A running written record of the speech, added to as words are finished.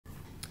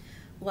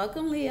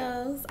Welcome,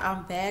 Leos.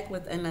 I'm back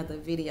with another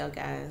video,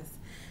 guys.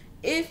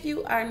 If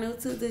you are new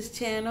to this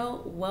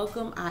channel,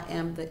 welcome. I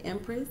am the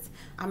Empress.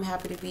 I'm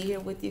happy to be here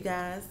with you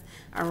guys.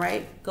 All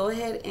right, go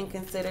ahead and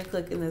consider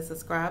clicking the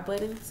subscribe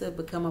button to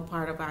become a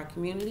part of our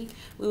community.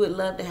 We would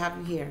love to have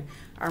you here.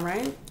 All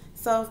right,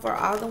 so for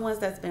all the ones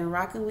that's been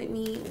rocking with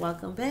me,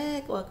 welcome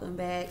back, welcome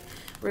back.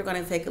 We're going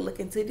to take a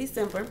look into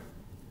December.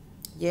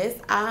 Yes,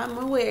 I'm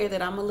aware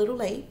that I'm a little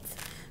late,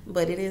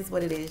 but it is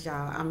what it is,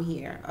 y'all. I'm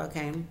here,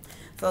 okay?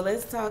 So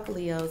let's talk,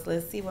 Leos.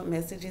 Let's see what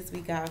messages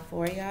we got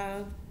for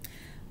y'all.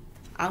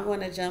 I'm going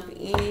to jump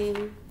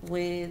in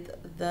with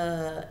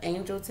the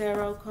Angel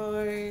Tarot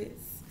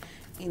cards,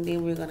 and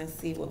then we're going to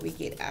see what we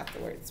get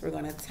afterwards. We're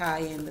going to tie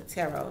in the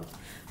tarot.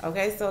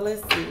 Okay, so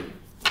let's see.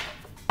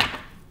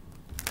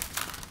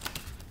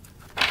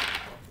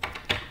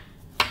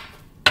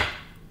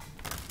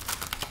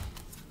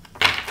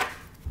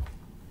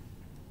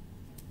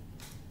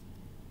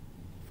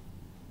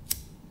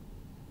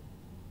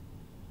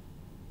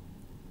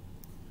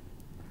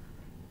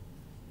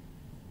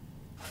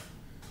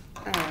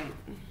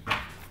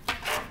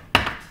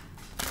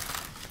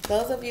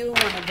 Those of you who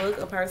want to book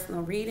a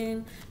personal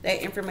reading,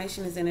 that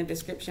information is in the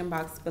description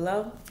box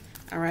below.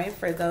 All right,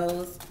 for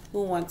those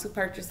who want to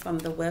purchase from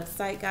the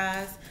website,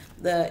 guys,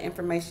 the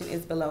information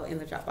is below in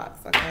the drop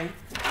box, okay?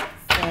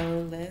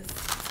 So let's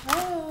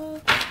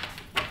talk.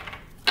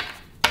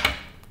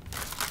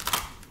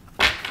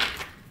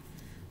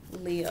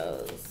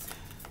 Leos,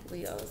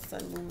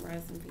 Sun, Moon,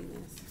 Rising,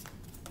 Venus,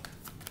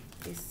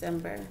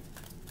 December.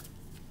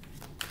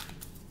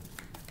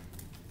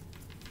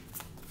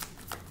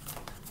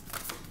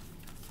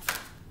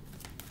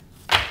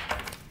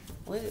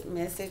 What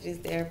message is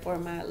there for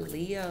my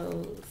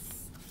Leos?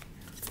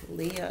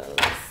 Leos.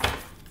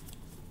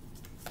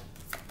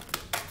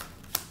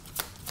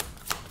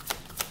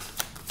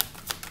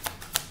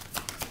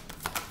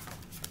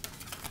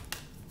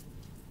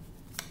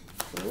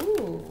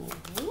 Ooh,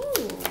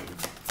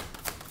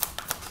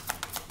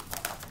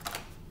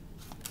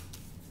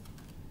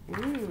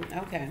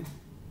 okay.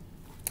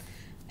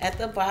 At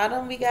the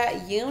bottom, we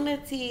got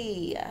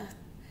unity.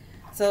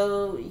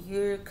 So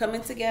you're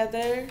coming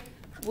together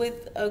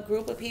with a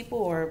group of people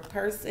or a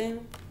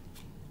person,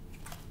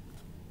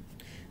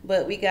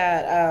 but we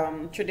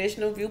got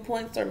traditional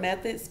viewpoints or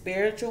methods,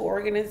 spiritual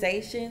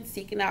organization,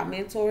 seeking out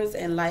mentors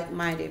and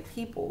like-minded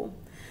people.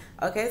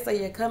 Okay, so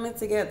you're coming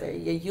together,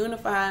 you're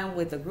unifying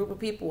with a group of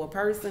people, a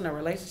person, a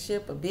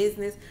relationship, a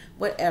business,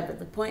 whatever.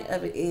 The point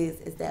of it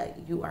is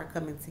that you are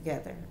coming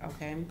together.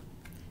 Okay,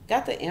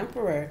 got the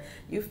Emperor.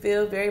 You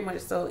feel very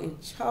much so in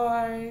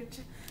charge.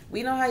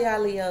 We know how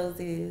y'all Leos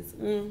is.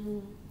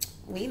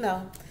 We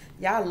know.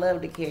 Y'all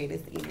love to carry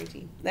this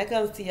energy. That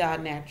comes to y'all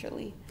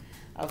naturally.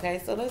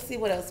 Okay, so let's see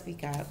what else we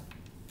got.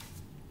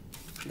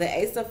 The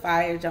Ace of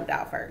Fire jumped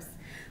out first.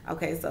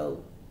 Okay,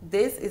 so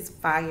this is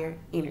fire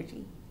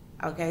energy.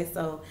 Okay,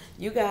 so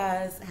you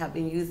guys have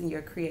been using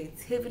your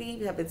creativity.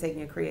 You have been taking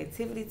your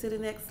creativity to the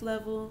next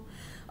level.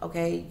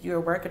 Okay,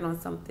 you're working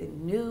on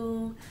something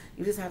new.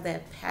 You just have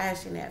that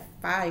passion, that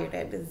fire,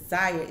 that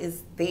desire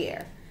is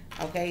there.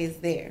 Okay, it's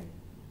there.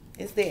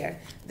 It's there.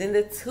 Then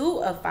the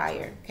Two of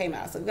Fire came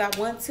out. So we got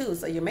 1, 2.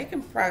 So you're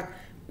making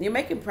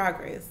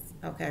progress.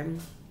 Okay. And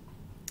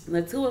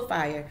the Two of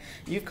Fire,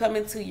 you come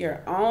into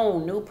your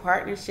own new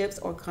partnerships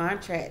or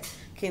contracts.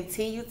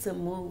 Continue to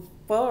move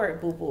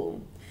forward, boo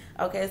boo.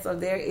 Okay, so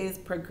there is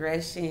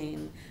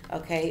progression.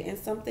 Okay, and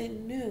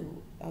something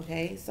new.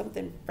 Okay,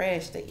 something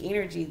fresh. The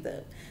energy,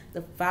 the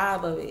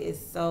vibe of it is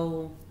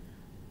so.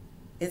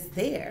 It's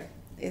there.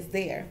 It's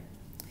there.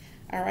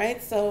 All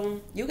right, so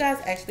you guys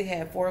actually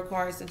had 4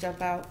 cards to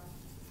jump out.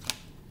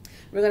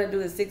 We're going to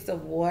do the Six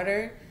of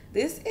Water.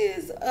 This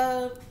is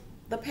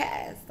the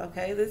past,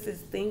 okay? This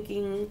is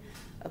thinking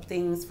of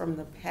things from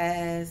the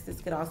past.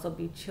 This could also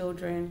be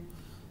children,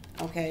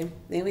 okay?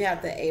 Then we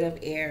have the Eight of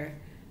Air,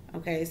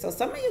 okay? So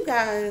some of you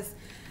guys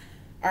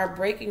are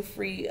breaking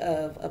free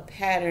of a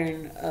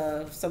pattern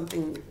of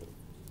something.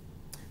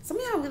 Some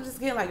of y'all are just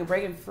getting like a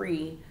breaking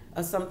free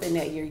of something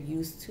that you're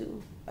used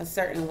to. A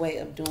certain way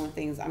of doing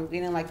things. I'm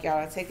feeling like y'all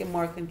are taking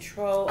more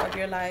control of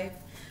your life.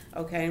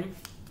 Okay.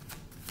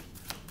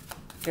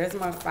 There's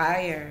more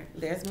fire.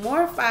 There's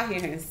more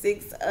fire.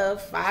 6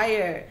 of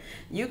Fire.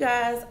 You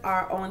guys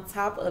are on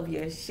top of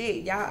your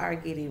shit. Y'all are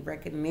getting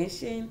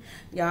recognition.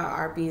 Y'all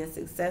are being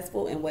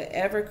successful in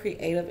whatever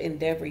creative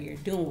endeavor you're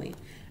doing.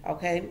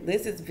 Okay.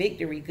 This is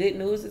victory. Good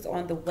news is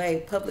on the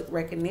way. Public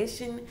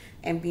recognition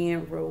and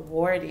being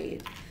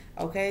rewarded.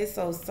 Okay,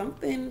 so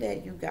something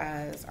that you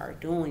guys are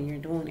doing, you're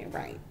doing it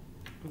right.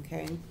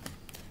 Okay,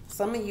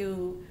 some of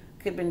you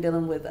could have been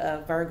dealing with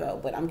Virgo,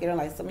 but I'm getting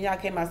like some of y'all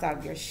came outside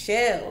of your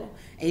shell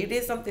and you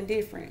did something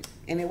different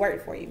and it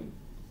worked for you.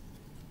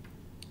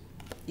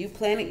 You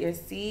planted your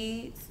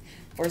seeds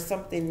for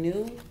something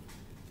new,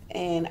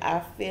 and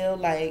I feel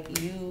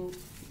like you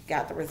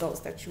got the results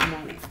that you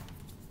wanted.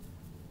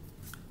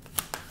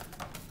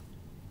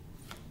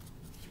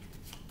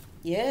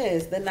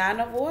 Yes, the Nine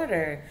of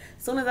Water.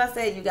 As soon as I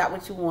said you got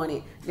what you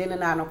wanted, then the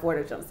Nine of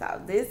Water jumps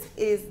out. This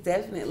is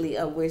definitely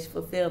a wish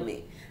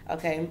fulfillment.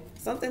 Okay,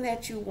 something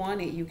that you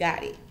wanted, you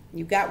got it.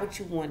 You got what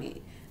you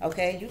wanted.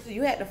 Okay,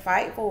 you had to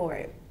fight for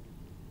it.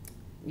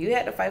 You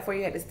had to fight for it.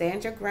 You had to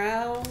stand your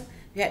ground.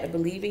 You had to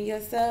believe in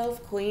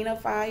yourself. Queen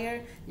of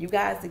Fire. You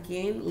guys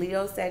again,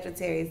 Leo,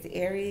 Sagittarius,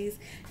 Aries,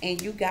 and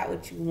you got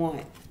what you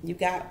want. You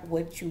got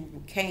what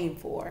you came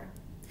for.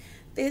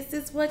 This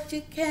is what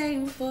you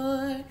came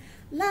for.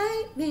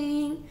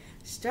 Lightning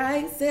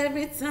strikes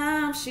every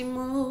time she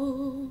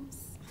moves,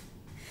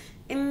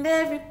 and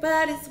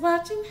everybody's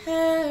watching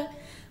her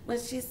when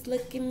she's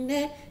looking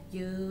at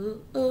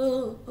you.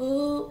 Ooh,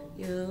 ooh,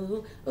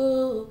 you,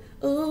 ooh,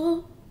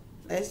 ooh.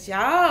 That's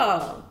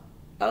y'all.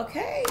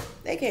 Okay?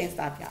 They can't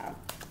stop y'all.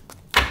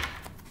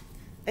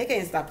 They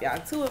can't stop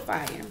y'all. Two of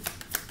Fire.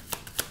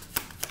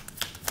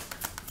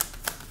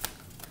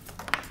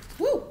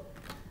 Woo.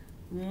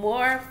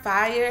 More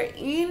fire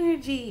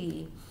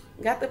energy.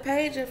 Got the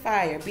Page of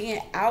Fire.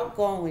 Being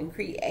outgoing,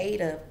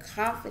 creative,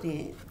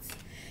 confident.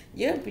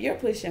 You're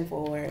pushing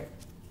forward.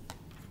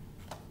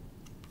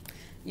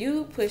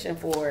 You pushing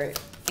forward.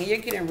 And you're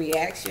getting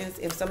reactions.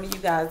 If some of you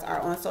guys are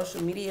on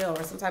social media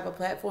or some type of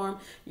platform,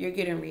 you're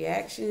getting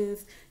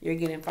reactions. You're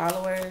getting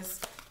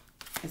followers.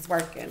 It's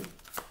working.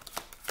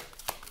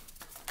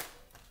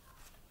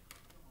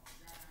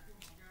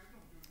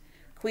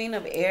 Queen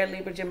of Air,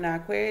 Libra, Gemini,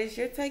 Aquarius.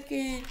 You're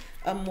taking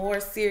a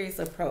more serious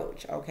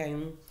approach, okay?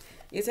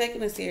 You're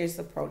taking a serious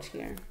approach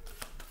here.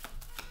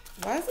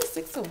 Why is the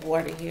Six of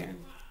Water here?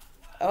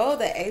 Oh,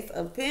 the Ace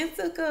of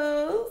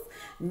Pentacles.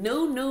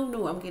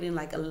 New. I'm getting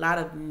like a lot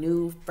of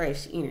new,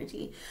 fresh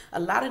energy. A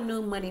lot of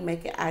new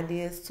money-making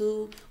ideas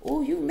too.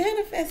 Oh, you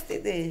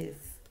manifested this.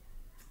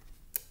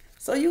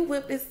 So you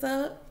whip this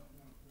up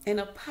in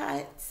a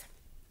pot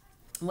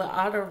with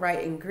all the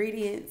right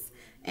ingredients.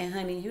 And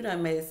honey, you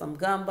done made some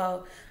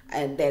gumbo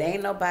and that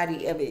ain't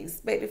nobody ever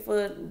expected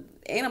for.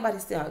 Ain't nobody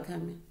saw it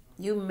coming.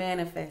 You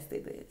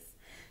manifested this.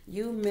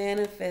 You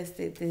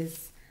manifested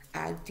this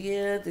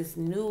idea, this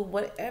new,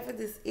 whatever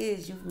this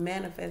is, you've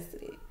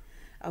manifested it.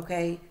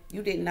 Okay,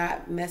 you did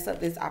not mess up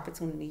this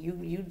opportunity.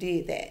 You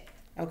did that.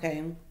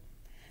 Okay,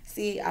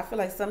 see, I feel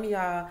like some of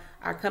y'all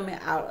are coming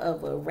out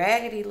of a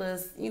raggedy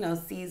little,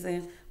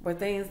 season where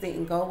things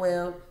didn't go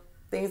well,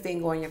 things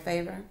didn't go in your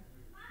favor.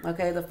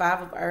 Okay, the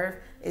Five of Earth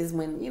is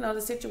when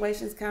the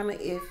situation's kind of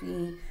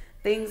iffy,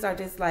 things are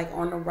just like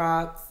on the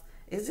rocks.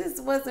 It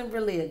just wasn't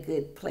really a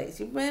good place.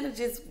 You might have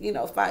just, it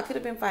could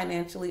have been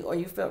financially, or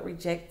you felt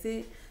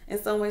rejected in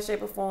some way,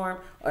 shape, or form,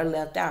 or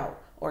left out,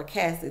 or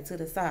cast it to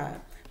the side.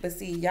 But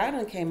see, y'all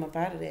done came up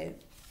out of that.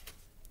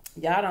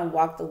 Y'all done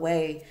walked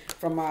away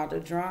from all the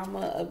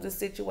drama of the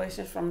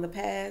situations from the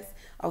past.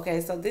 Okay,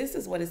 so this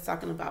is what it's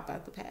talking about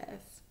the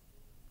past.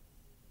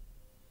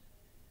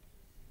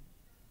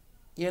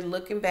 You're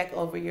looking back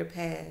over your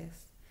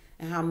past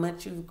and how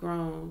much you've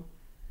grown.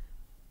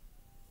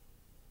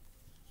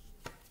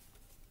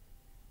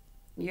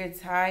 You're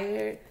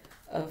tired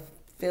of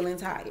feeling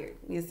tired.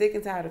 You're sick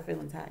and tired of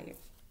feeling tired.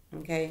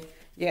 Okay?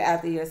 You're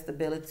after your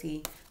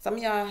stability. Some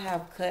of y'all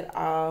have cut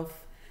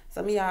off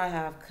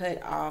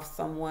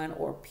someone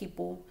or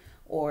people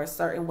or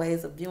certain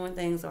ways of viewing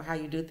things or how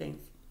you do things.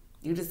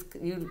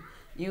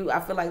 I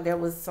feel like there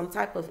was some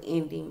type of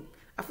ending.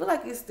 I feel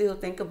like you still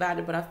think about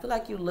it, but I feel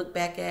like you look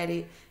back at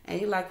it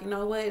and you're like, you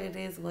know what? It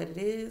is what it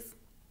is.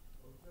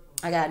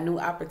 I got a new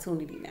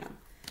opportunity now.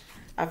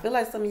 I feel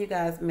like some of you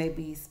guys may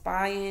be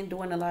spying,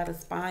 doing a lot of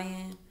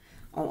spying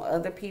on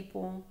other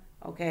people,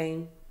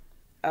 okay?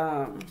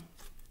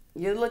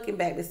 You're looking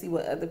back to see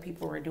what other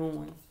people are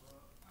doing.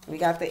 We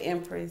got the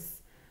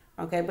Empress,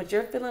 okay? But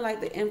you're feeling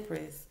like the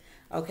Empress,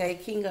 okay?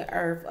 King of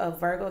Earth,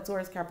 Virgo,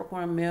 Taurus,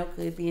 Capricorn, male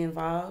could be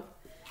involved,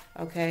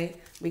 okay?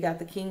 We got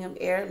the King of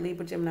Air,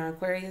 Libra, Gemini,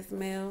 Aquarius,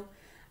 male.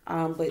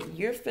 But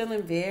you're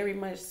feeling very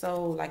much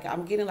so, like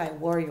I'm getting like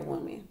warrior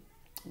woman,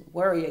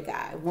 warrior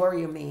guy,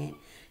 warrior man.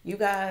 You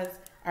guys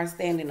are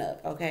standing up,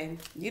 okay?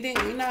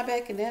 You're not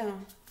backing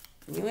down.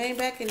 You ain't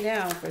backing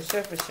down for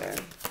sure, for sure.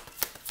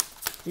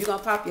 You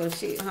gonna pop your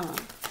shit, huh?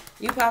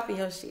 You popping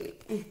your shit.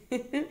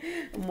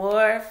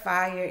 More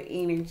fire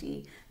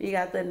energy. You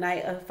got the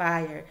Knight of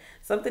Fire.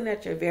 Something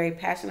that you're very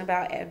passionate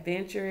about,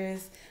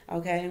 adventurous,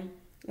 okay?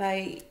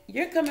 Like,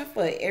 you're coming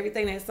for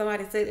everything that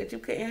somebody said that you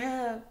couldn't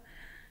have.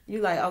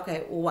 You like,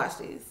 okay, well, watch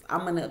this.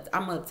 I'm gonna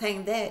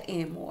obtain that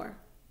and more.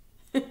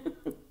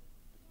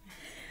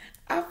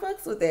 I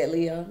fucks with that,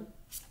 Leo.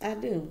 I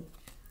do.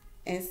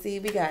 And see,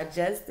 we got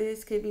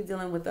Justice. Could be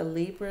dealing with a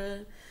Libra.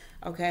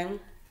 Okay.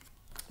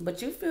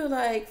 But you feel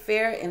like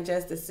fair and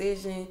just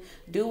decision.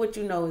 Do what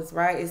you know is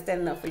right. Is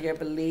standing up for your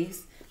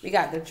beliefs. We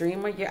got the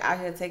Dreamer. You're out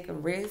here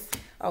taking risks.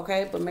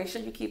 Okay. But make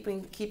sure you're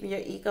keeping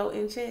your ego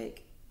in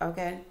check.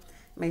 Okay.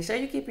 Make sure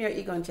you're keeping your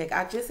ego in check.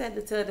 I just had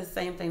to tell the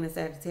same thing to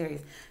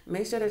Sagittarius.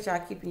 Make sure that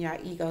y'all keeping your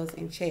egos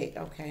in check.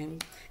 Okay.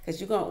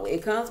 Because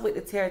it comes with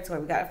the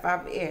territory. We got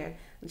 5 of Air.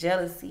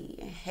 Jealousy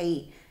and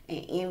hate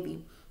and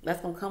envy.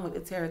 That's going to come with the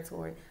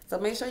territory. So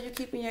make sure you're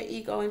keeping your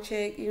ego in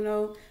check,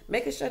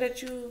 making sure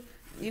that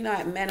you're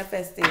not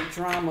manifesting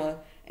drama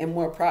and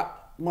more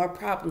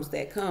problems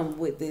that come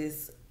with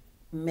this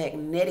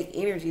magnetic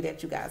energy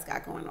that you guys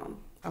got going on.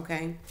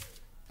 Okay.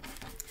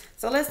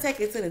 So let's take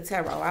it to the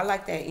tarot. I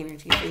like that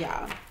energy for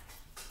y'all.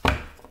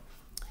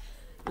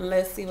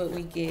 Let's see what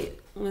we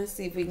get. Let's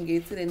see if we can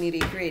get to the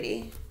nitty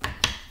gritty.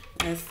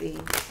 Let's see.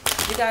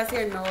 You guys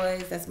hear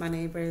noise? That's my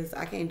neighbors.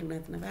 I can't do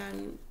nothing about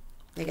it.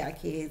 They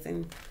got kids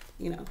and,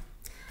 you know,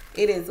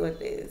 it is what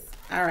it is.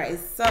 All right.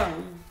 So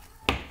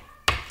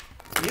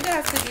you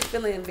guys could be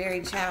feeling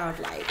very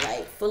childlike,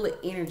 like full of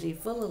energy,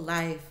 full of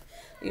life,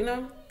 you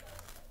know,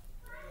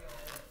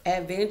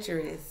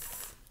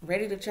 adventurous,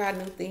 ready to try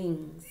new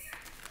things.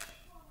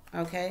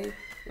 Okay,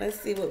 let's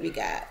see what we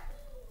got.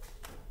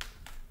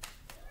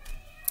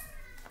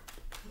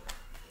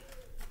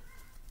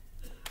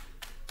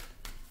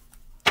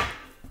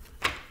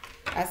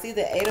 I see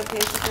the 8 of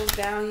Pentacles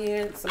down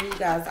here. Some of you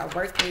guys are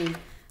working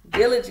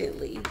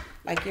diligently,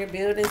 like you're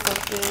building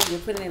something,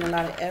 you're putting in a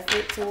lot of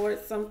effort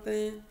towards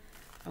something.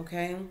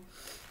 Okay.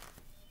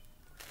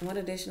 What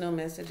additional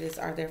messages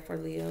are there for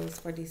Leos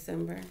for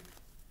December?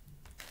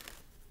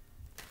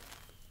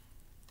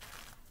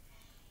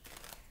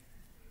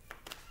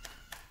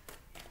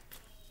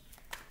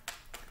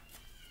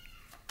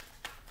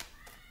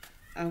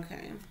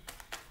 Okay.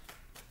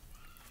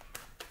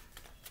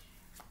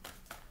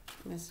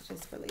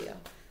 Messages for Leo.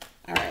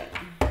 All right.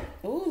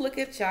 Ooh, look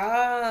at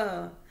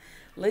y'all.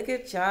 Look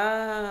at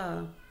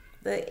y'all.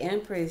 The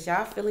Empress.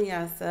 Y'all feeling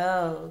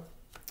yourself.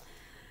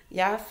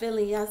 Y'all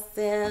feeling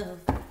yourself.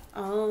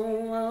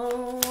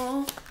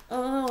 Oh,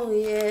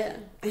 yeah.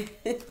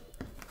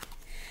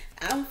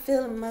 I'm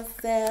feeling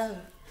myself.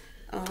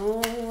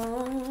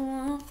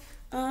 Oh,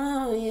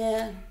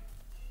 yeah.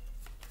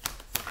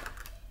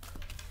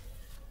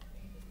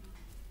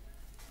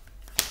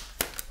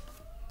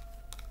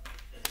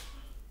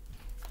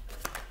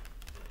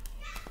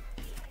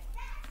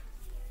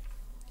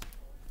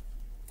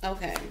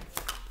 Okay.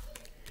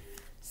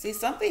 See,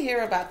 something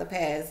here about the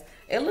past.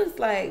 It looks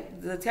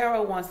like the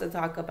tarot wants to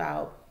talk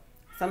about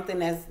something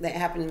that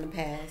happened in the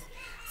past.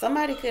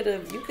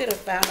 You could have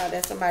found out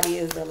that somebody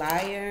is a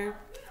liar,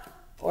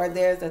 or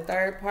there's a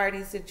third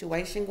party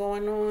situation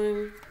going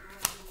on.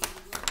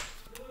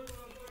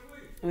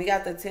 We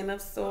got the 10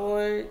 of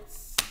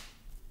Swords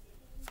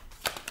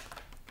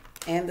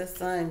and the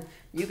Sun.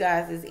 You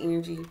guys'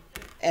 energy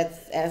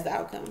as the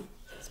outcome.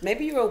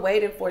 Maybe you were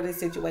waiting for this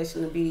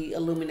situation to be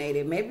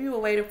illuminated. Maybe you were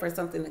waiting for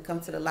something to come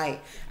to the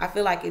light. I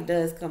feel like it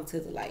does come to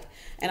the light.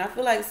 And I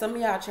feel like some of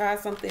y'all tried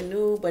something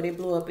new, but it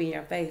blew up in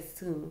your face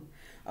too.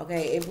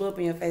 Okay, it blew up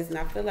in your face. And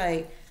I feel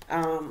like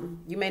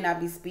you may not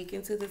be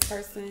speaking to this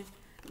person,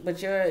 but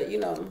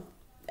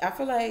I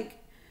feel like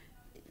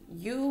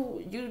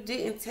you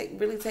didn't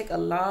really take a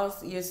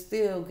loss. You're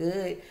still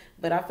good.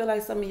 But I feel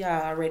like some of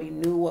y'all already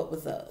knew what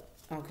was up.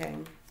 Okay.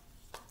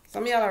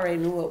 Some of y'all already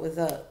knew what was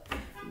up.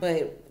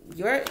 But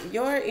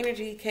your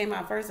energy came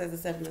out first as the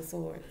 7 of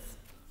Swords.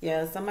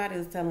 Yeah, somebody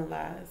was telling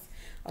lies.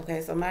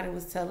 Okay, somebody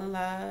was telling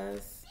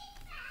lies.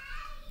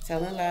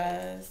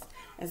 And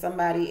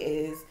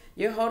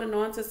you're holding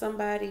on to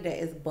somebody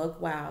that is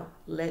buck wild.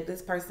 Let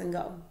this person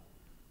go.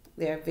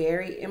 They're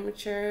very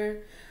immature.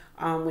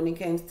 When it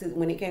came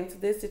to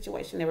this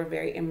situation, they were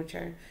very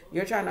immature.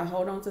 You're trying to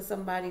hold on to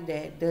somebody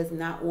that does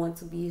not want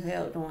to be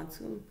held on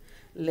to.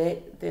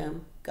 Let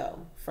them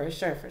go. For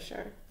sure.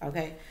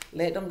 Okay?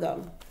 Let them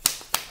go.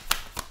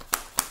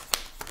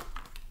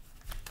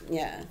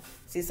 Yeah.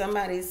 See,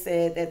 somebody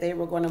said that they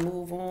were going to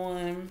move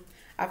on.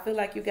 I feel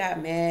like you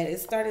got mad. It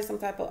started some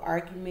type of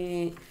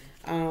argument.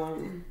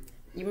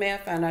 You may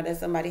have found out that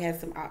somebody has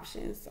some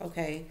options.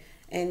 Okay?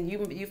 And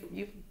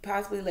you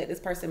possibly let this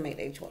person make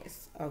their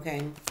choice.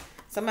 Okay?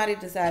 Somebody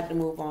decided to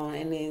move on,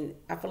 and then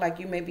I feel like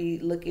you may be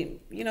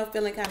looking,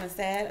 feeling kind of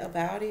sad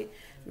about it.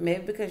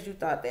 Maybe because you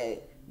thought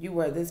that you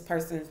were this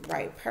person's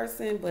right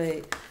person,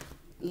 but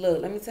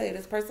look, let me tell you,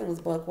 this person was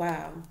buck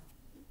wild.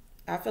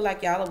 I feel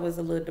like y'all was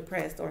a little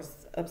depressed or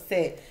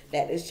upset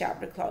that this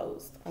chapter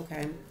closed,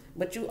 okay?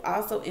 But you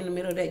also, in the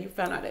middle of that, you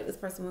found out that this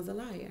person was a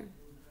liar,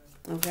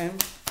 okay?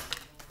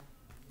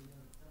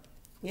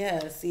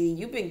 Yeah, see,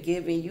 you've been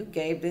giving. You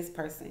gave this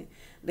person.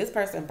 This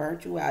person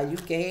burnt you out. You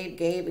gave,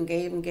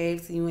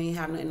 so you ain't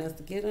have nothing else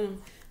to give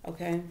them,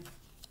 okay?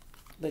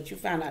 But you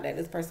found out that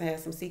this person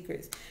has some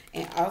secrets.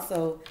 And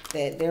also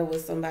that there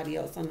was somebody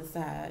else on the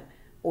side.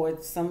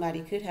 Or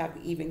somebody could have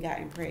even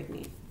gotten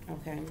pregnant,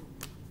 okay?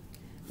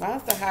 Why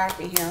is the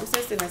Hierophant here? I'm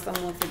sensing that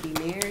someone could be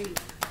married.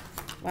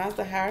 Why is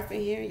the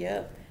Hierophant here?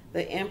 Yep.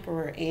 The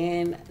Emperor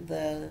and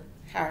the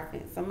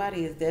Hierophant.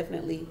 Somebody is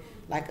definitely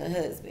like a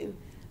husband,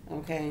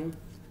 okay?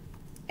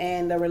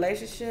 And the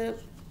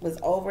relationship was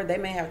over. They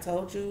may have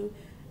told you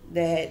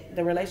that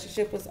the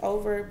relationship was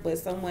over, but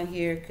someone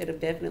here could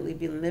have definitely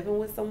been living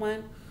with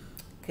someone,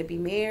 could be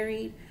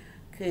married,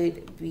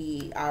 could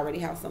be already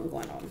have something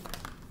going on.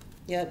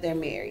 Yep, they're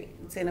married.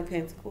 10 of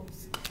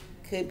Pentacles.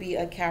 Could be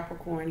a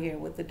Capricorn here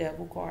with the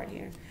Devil card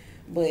here.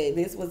 But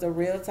this was a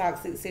real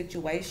toxic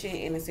situation,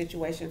 and the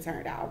situation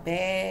turned out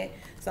bad.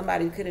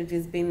 Somebody could have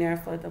just been there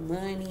for the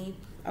money,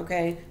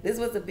 okay? This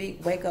was a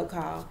big wake-up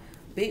call.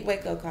 Big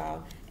wake up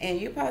call. And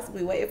you're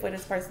possibly waiting for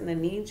this person to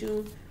need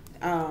you.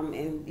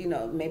 And you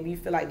know, maybe you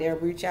feel like they'll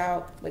reach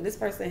out, but this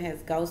person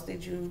has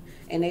ghosted you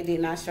and they did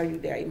not show you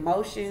their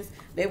emotions.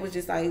 They was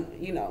just like,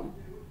 you know,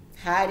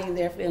 hiding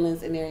their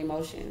feelings and their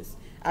emotions.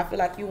 I feel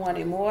like you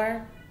wanted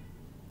more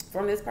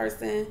from this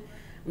person,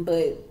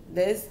 but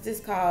this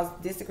just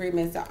caused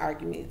disagreements and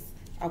arguments.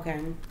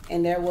 Okay.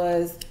 And there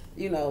was,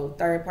 you know,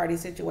 third party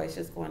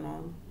situations going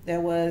on.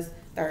 There was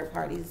third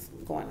parties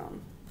going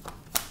on.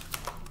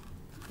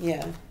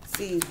 Yeah.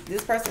 See,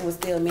 this person was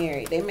still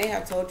married. They may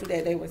have told you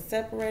that they were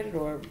separated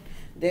or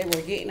they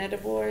were getting a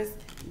divorce,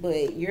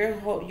 but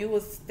you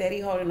was steady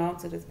holding on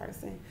to this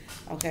person.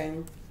 Okay,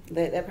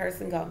 let that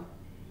person go.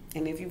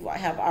 And if you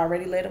have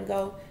already let them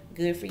go,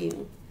 good for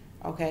you.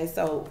 Okay,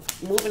 so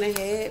moving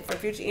ahead for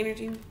future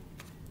energy,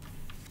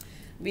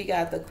 we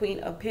got the Queen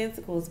of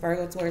Pentacles,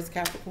 Virgo, Taurus,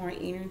 Capricorn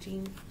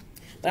energy.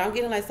 But I'm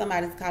getting like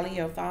somebody's calling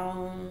your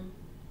phone,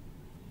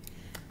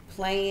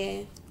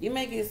 playing. You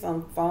may get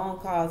some phone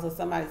calls or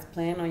somebody's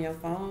playing on your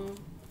phone.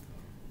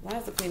 Why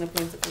is the Queen of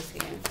Pentacles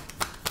here?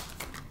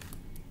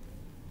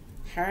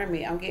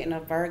 Hermit, I'm getting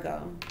a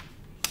Virgo.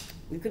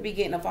 You could be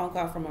getting a phone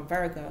call from a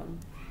Virgo.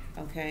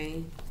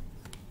 Okay.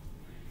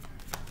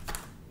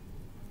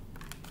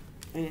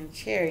 And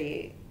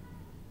Chariot.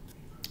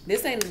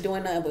 This ain't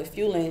doing nothing but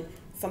fueling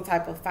some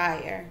type of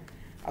fire.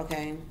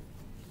 Okay.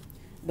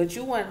 But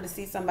you wanted to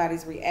see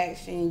somebody's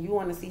reaction. You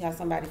want to see how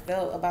somebody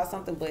felt about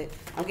something. But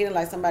I'm getting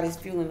like somebody's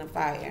fueling the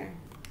fire.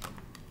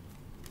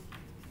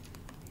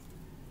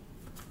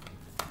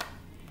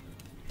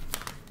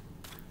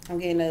 I'm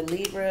getting a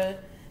Libra.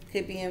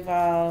 Could be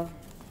involved.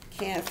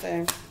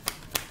 Cancer.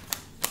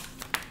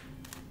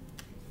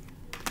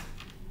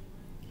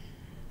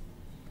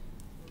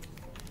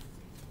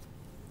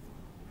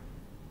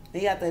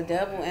 You got the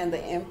Devil and the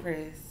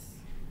Empress.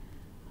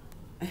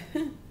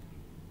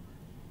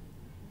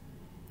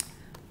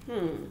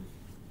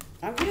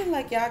 I'm getting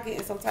like y'all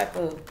getting some type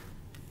of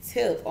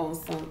tip on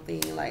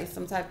something, like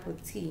some type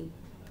of tea.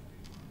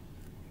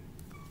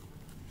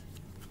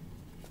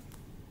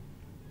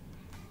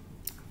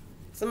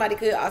 Somebody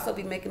could also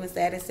be making a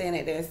status saying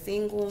that they're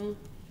single.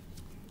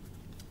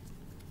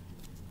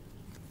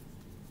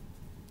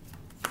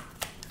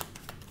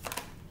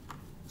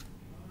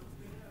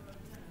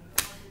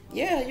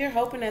 Yeah, you're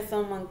hoping that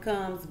someone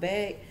comes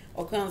back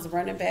or comes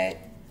running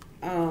back.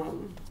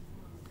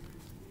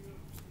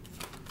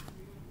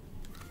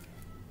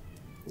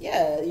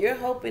 Yeah, you're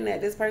hoping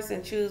that this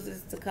person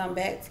chooses to come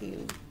back to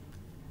you.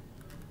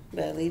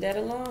 But leave that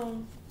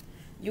alone.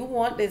 You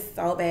want this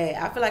so bad.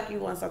 I feel like you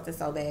want something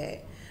so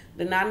bad.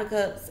 The Nine of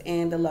Cups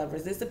and the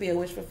Lovers. This would be a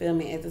wish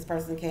fulfillment if this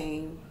person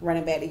came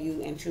running back to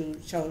you and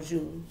chose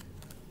you.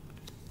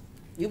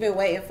 You've been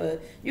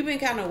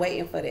kind of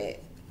waiting for that.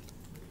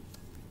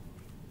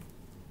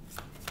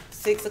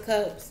 Six of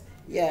Cups.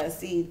 Yeah,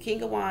 see,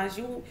 King of Wands.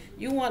 You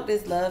want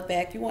this love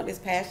back. You want this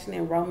passion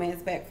and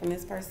romance back from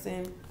this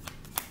person.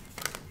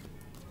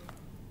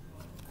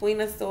 Queen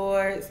of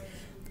Swords,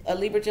 a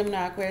Libra,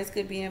 Gemini, Aquarius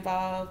could be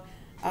involved.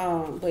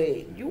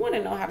 But you want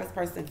to know how this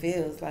person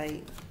feels.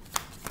 Like,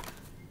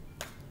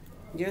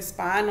 you're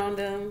spying on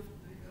them.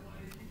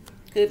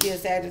 Could be a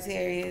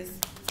Sagittarius.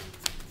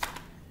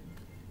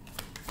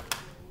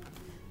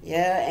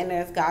 Yeah, and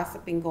there's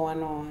gossiping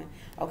going on.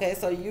 Okay,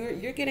 so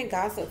you're getting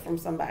gossip from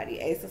somebody.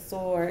 Ace of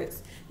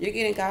Swords. You're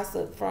getting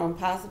gossip from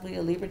possibly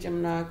a Libra,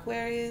 Gemini,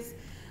 Aquarius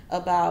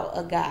about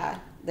a guy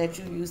that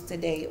you used to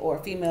date or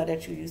a female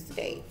that you used to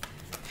date.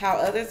 How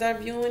others are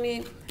viewing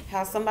it,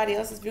 how somebody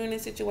else is viewing the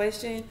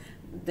situation,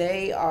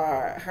 they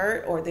are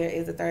hurt or there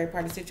is a third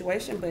party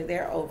situation, but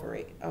they're over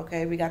it.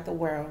 Okay, we got the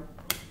World.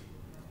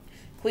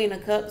 Queen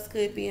of Cups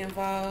could be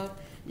involved.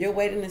 You're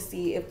waiting to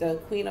see if the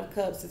Queen of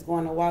Cups is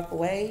going to walk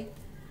away.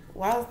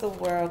 Why is the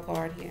World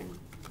card here?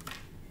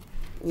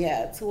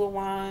 Yeah, Two of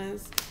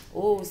Wands.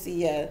 Oh,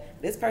 see, yeah,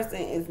 this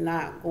person is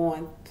not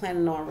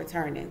planning on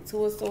returning.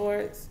 Two of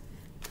Swords.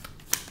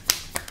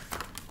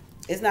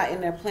 It's not in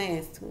their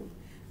plans to.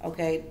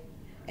 Okay,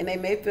 and they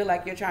may feel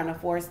like you're trying to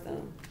force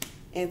them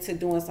into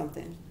doing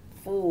something.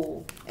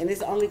 Fool. And it's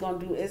not gonna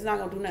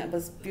do nothing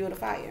but fuel the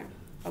fire.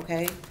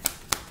 Okay,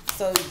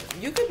 so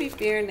you could be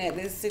fearing that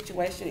this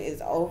situation is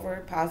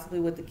over, possibly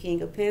with the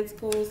King of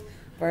Pentacles,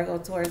 Virgo,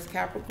 Taurus,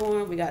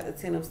 Capricorn. We got the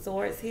Ten of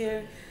Swords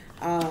here.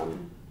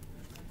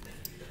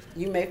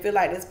 You may feel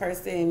like this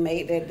person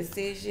made that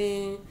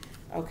decision.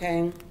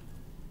 Okay,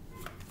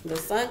 the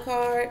Sun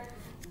card.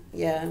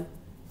 Yeah,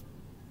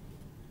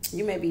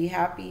 you may be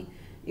happy.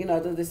 You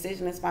know, the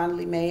decision is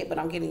finally made, but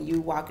I'm getting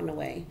you walking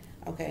away.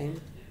 Okay,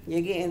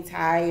 you're getting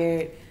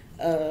tired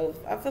of.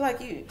 I feel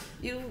like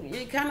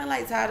you're kind of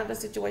like tired of the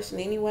situation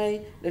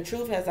anyway. The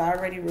truth has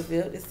already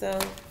revealed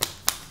itself.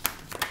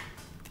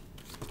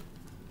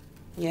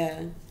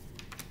 Yeah,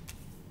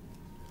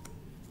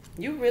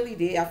 you really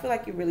did. I feel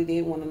like you really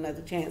did want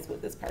another chance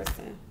with this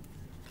person.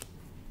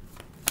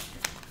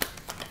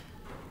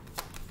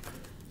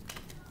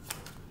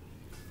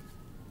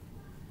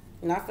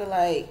 And I feel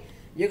like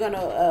You're going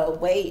to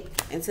wait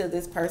until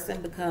this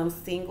person becomes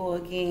single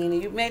again.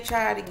 You may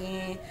try it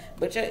again,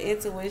 but your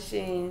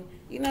intuition,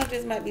 you know,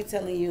 just might be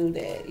telling you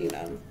that, you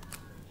know,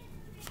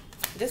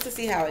 just to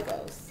see how it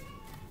goes.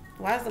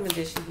 Why is the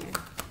Magician here?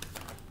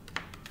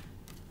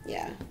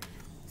 Yeah.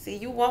 See,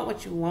 you want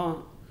what you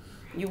want.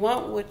 You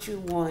want what you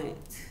want.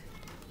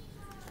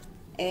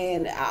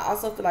 And I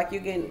also feel like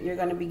you're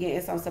going to be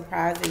getting some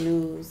surprising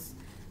news.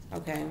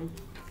 Okay.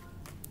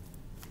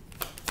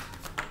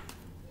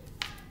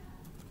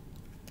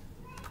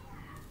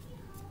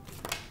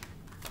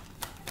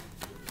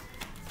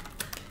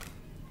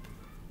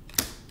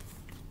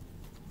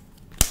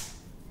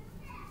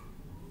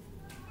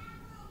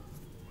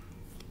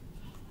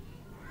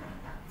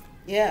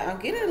 Yeah, I'm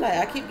getting like,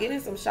 I keep getting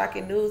some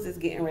shocking news is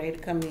getting ready to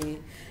come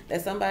in.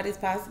 That somebody's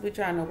possibly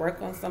trying to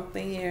work on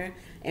something here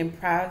in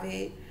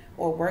private,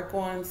 or work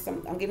on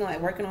some, I'm getting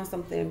like working on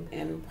something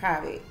in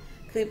private.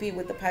 Could be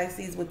with the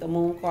Pisces with the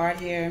moon card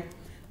here.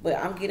 But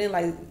I'm getting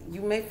like,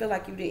 you may feel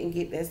like you didn't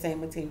get that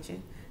same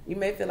attention. You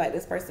may feel like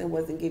this person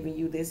wasn't giving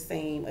you this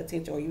same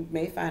attention, or you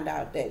may find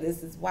out that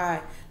this is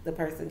why the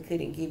person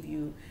couldn't give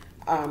you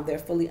their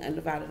fully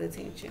undivided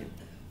attention.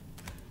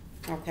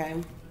 Okay.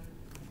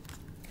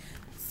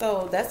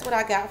 So that's what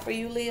I got for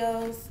you,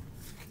 Leos.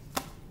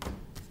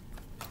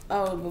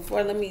 Oh,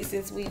 before, let me,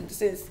 since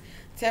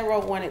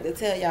Tarot wanted to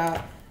tell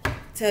y'all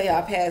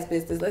past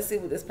business, let's see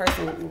what this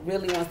person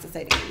really wants to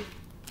say to you.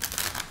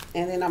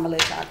 And then I'm gonna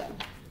let y'all go.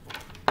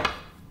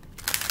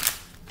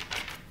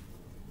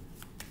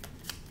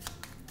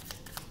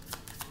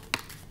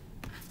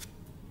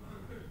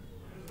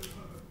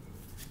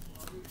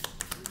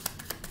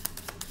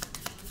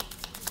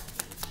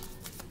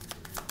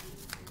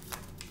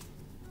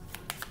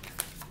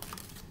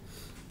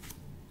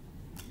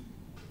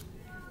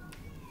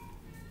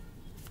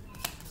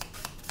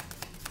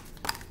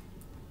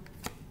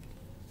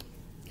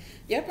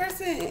 Your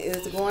person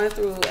is going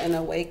through an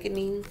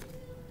awakening.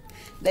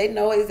 They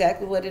know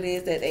exactly what it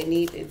is that they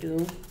need to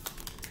do.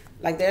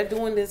 Like, they're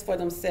doing this for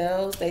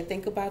themselves. They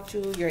think about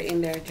you. You're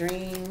in their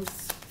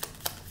dreams.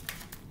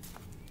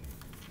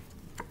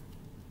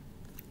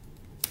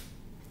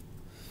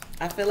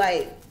 I feel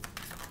like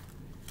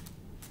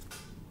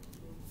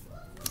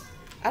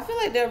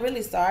they're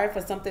really sorry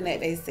for something that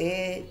they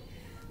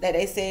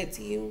said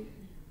to you.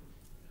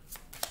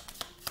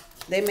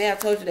 They may have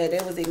told you that they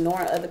was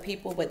ignoring other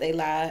people, but they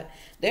lied.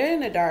 They're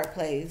in a dark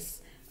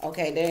place.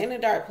 Okay, they're in a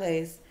dark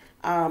place.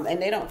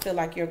 And they don't feel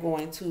like you're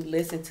going to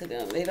listen to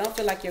them. They don't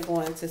feel like you're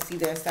going to see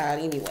their side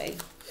anyway.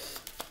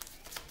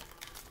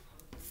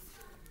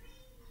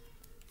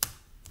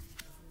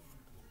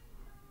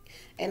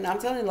 And I'm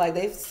telling you, like,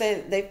 they've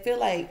said, they feel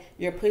like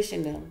you're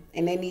pushing them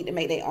and they need to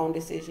make their own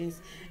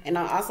decisions. And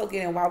I'm also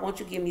getting, why won't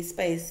you give me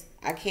space?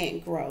 I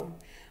can't grow.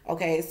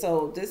 Okay,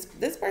 so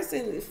this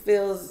person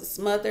feels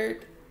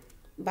smothered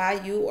by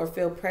you, or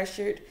feel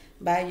pressured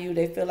by you.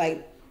 They feel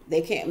like they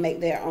can't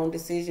make their own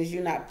decisions.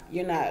 You're not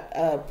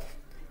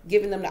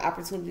giving them the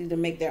opportunity to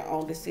make their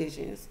own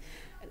decisions.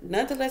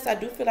 Nonetheless, I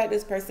do feel like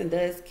this person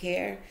does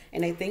care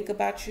and they think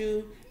about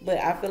you, but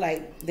I feel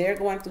like they're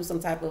going through some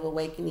type of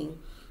awakening,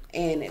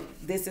 and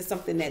this is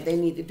something that they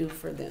need to do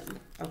for them.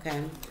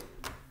 Okay.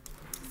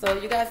 So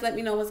you guys let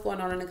me know what's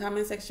going on in the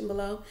comment section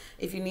below.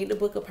 If you need to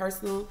book a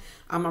personal,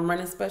 I'm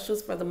running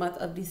specials for the month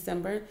of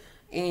December.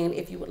 And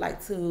if you would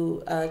like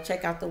to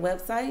check out the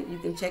website, you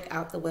can check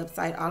out the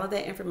website. All of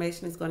that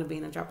information is going to be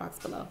in the drop box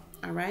below.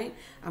 All right.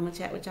 I'm going to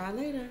chat with y'all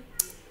later.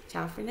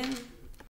 Ciao for now.